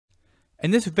In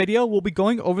this video, we'll be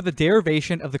going over the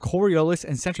derivation of the Coriolis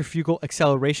and Centrifugal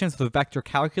accelerations of the vector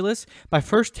calculus by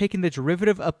first taking the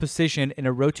derivative of position in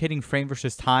a rotating frame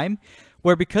versus time,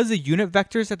 where because the unit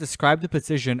vectors that describe the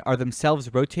position are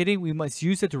themselves rotating, we must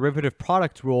use the derivative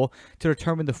product rule to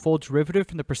determine the full derivative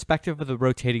from the perspective of the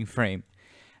rotating frame.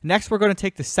 Next, we're going to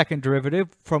take the second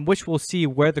derivative, from which we'll see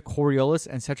where the Coriolis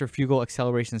and centrifugal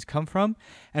accelerations come from.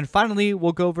 And finally,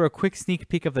 we'll go over a quick sneak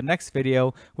peek of the next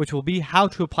video, which will be how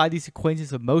to apply these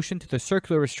equations of motion to the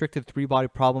circular restricted three-body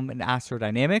problem in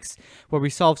astrodynamics, where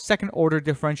we solve second-order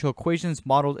differential equations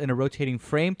modeled in a rotating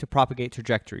frame to propagate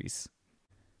trajectories.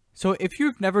 So if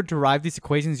you've never derived these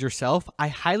equations yourself, I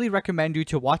highly recommend you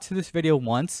to watch this video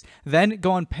once, then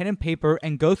go on pen and paper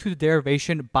and go through the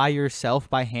derivation by yourself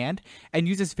by hand, and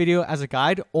use this video as a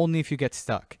guide only if you get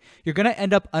stuck. You're going to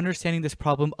end up understanding this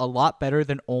problem a lot better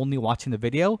than only watching the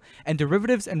video, and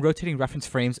derivatives and rotating reference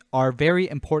frames are a very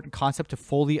important concept to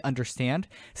fully understand,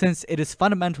 since it is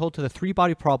fundamental to the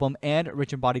three-body problem and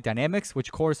rigid body dynamics,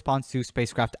 which corresponds to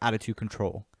spacecraft attitude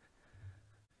control.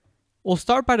 We'll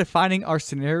start by defining our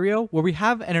scenario where we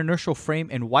have an inertial frame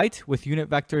in white with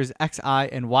unit vectors xi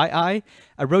and yi,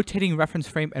 a rotating reference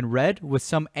frame in red with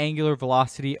some angular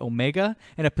velocity omega,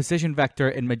 and a position vector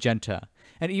in magenta.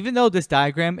 And even though this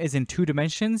diagram is in 2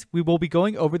 dimensions, we will be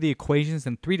going over the equations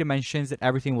in 3 dimensions and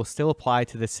everything will still apply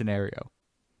to this scenario.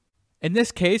 In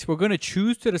this case, we're going to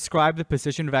choose to describe the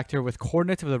position vector with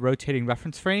coordinates of the rotating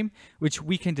reference frame, which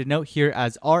we can denote here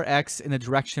as Rx in the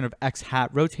direction of x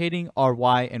hat rotating,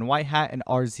 Ry in y hat, and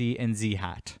Rz in z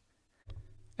hat.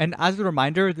 And as a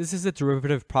reminder, this is the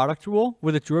derivative product rule,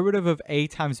 where the derivative of a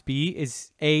times b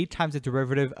is a times the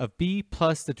derivative of b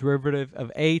plus the derivative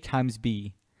of a times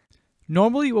b.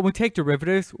 Normally, when we take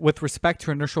derivatives with respect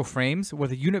to inertial frames where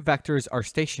the unit vectors are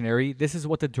stationary, this is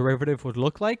what the derivative would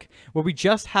look like, where we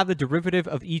just have the derivative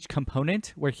of each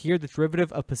component, where here the derivative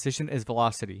of position is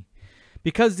velocity.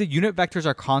 Because the unit vectors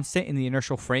are constant in the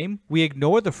inertial frame, we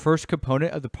ignore the first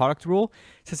component of the product rule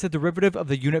since the derivative of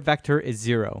the unit vector is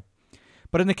 0.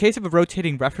 But in the case of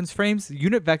rotating reference frames, the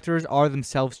unit vectors are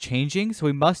themselves changing, so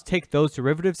we must take those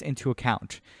derivatives into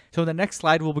account. So in the next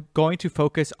slide, we'll be going to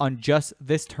focus on just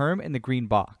this term in the green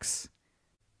box.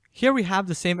 Here we have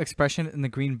the same expression in the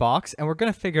green box, and we're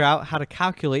going to figure out how to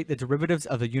calculate the derivatives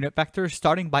of the unit vector,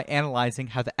 starting by analyzing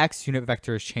how the x unit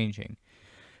vector is changing.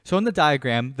 So in the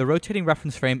diagram, the rotating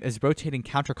reference frame is rotating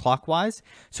counterclockwise,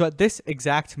 so at this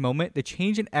exact moment, the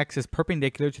change in x is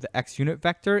perpendicular to the x unit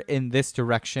vector in this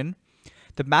direction.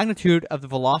 The magnitude of the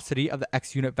velocity of the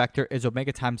x unit vector is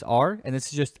omega times r, and this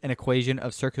is just an equation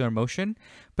of circular motion.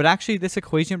 But actually, this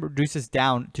equation reduces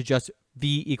down to just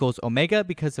v equals omega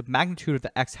because the magnitude of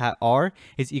the x hat r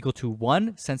is equal to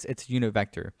 1 since it's a unit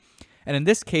vector. And in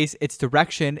this case, its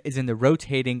direction is in the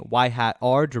rotating y hat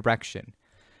r direction.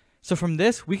 So from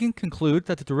this, we can conclude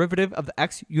that the derivative of the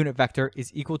x unit vector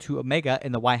is equal to omega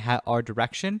in the y hat r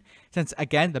direction, since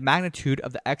again, the magnitude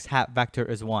of the x hat vector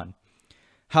is 1.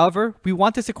 However, we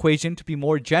want this equation to be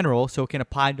more general so it can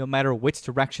apply no matter which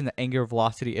direction the angular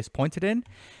velocity is pointed in.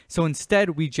 So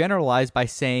instead, we generalize by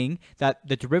saying that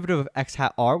the derivative of x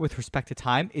hat r with respect to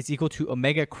time is equal to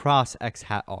omega cross x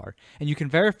hat r. And you can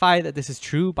verify that this is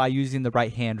true by using the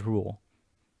right-hand rule.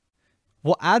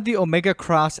 We'll add the omega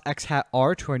cross x hat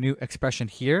r to our new expression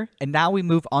here, and now we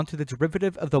move on to the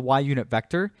derivative of the y unit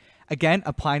vector. Again,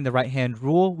 applying the right-hand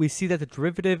rule, we see that the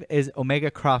derivative is omega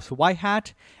cross y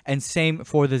hat, and same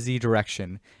for the z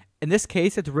direction. In this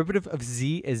case, the derivative of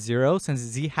z is 0 since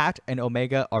z hat and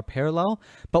omega are parallel,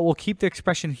 but we'll keep the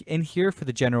expression in here for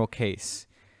the general case.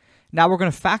 Now we're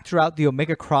going to factor out the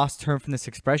omega cross term from this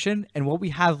expression, and what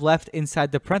we have left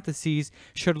inside the parentheses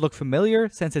should look familiar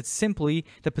since it's simply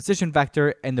the position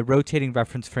vector and the rotating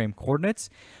reference frame coordinates,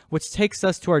 which takes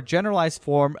us to our generalized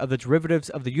form of the derivatives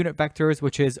of the unit vectors,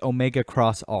 which is omega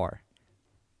cross r.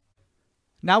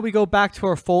 Now we go back to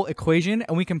our full equation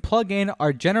and we can plug in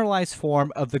our generalized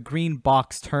form of the green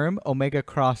box term, omega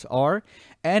cross r,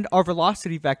 and our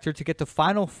velocity vector to get the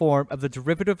final form of the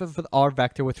derivative of the r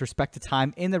vector with respect to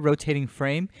time in the rotating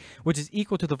frame, which is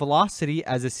equal to the velocity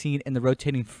as is seen in the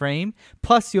rotating frame,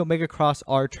 plus the omega cross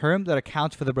r term that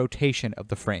accounts for the rotation of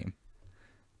the frame.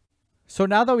 So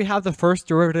now that we have the first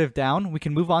derivative down, we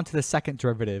can move on to the second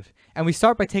derivative. And we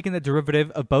start by taking the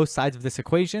derivative of both sides of this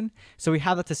equation. So we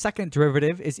have that the second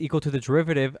derivative is equal to the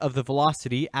derivative of the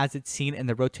velocity as it's seen in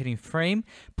the rotating frame,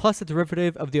 plus the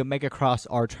derivative of the omega cross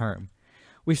r term.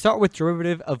 We start with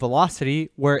derivative of velocity,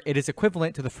 where it is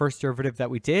equivalent to the first derivative that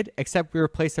we did, except we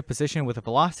replace the position with a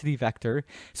velocity vector,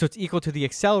 so it's equal to the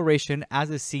acceleration as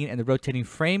is seen in the rotating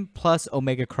frame plus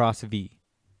omega cross v.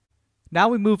 Now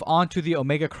we move on to the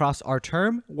omega cross r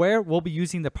term, where we'll be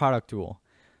using the product rule.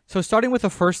 So starting with the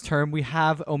first term, we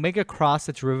have omega cross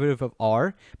the derivative of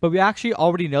r, but we actually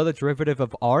already know the derivative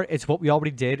of r is what we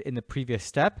already did in the previous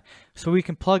step, so we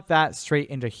can plug that straight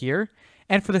into here.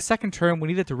 And for the second term, we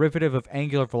need the derivative of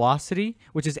angular velocity,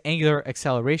 which is angular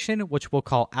acceleration, which we'll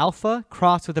call alpha,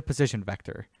 crossed with a position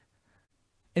vector.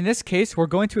 In this case, we're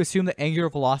going to assume the angular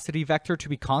velocity vector to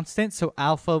be constant, so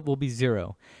alpha will be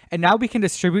 0. And now we can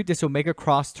distribute this omega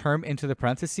cross term into the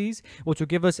parentheses, which will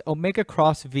give us omega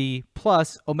cross v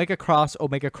plus omega cross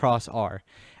r.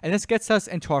 And this gets us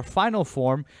into our final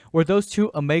form, where those two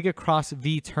omega cross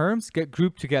v terms get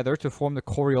grouped together to form the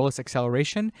Coriolis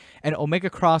acceleration, and omega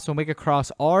cross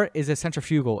r is a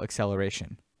centrifugal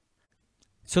acceleration.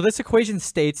 So this equation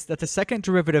states that the second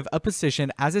derivative of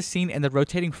position as is seen in the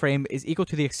rotating frame is equal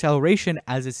to the acceleration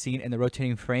as is seen in the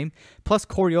rotating frame plus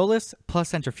Coriolis plus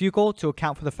centrifugal to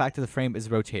account for the fact that the frame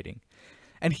is rotating.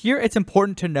 And here it's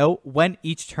important to note when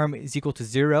each term is equal to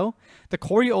 0. The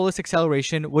Coriolis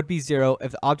acceleration would be 0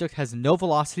 if the object has no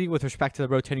velocity with respect to the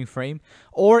rotating frame,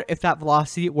 or if that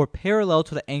velocity were parallel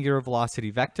to the angular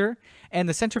velocity vector. And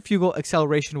the centrifugal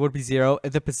acceleration would be 0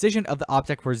 if the position of the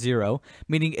object were 0,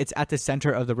 meaning it's at the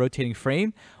center of the rotating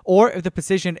frame, or if the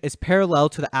position is parallel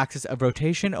to the axis of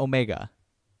rotation, omega.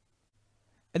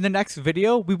 In the next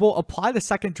video, we will apply the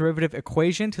second derivative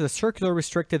equation to the circular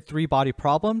restricted three-body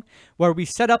problem, where we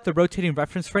set up the rotating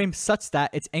reference frame such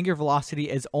that its angular velocity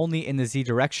is only in the z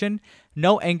direction,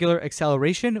 no angular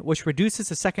acceleration, which reduces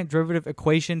the second derivative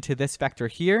equation to this vector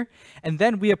here, and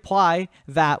then we apply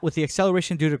that with the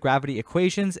acceleration due to gravity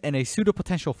equations and a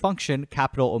pseudopotential function,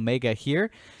 capital omega here,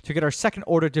 to get our second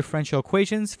order differential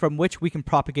equations from which we can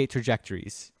propagate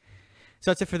trajectories. So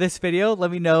that's it for this video.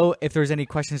 Let me know if there's any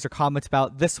questions or comments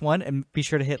about this one, and be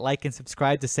sure to hit like and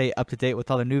subscribe to stay up to date with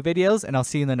all the new videos, and I'll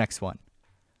see you in the next one.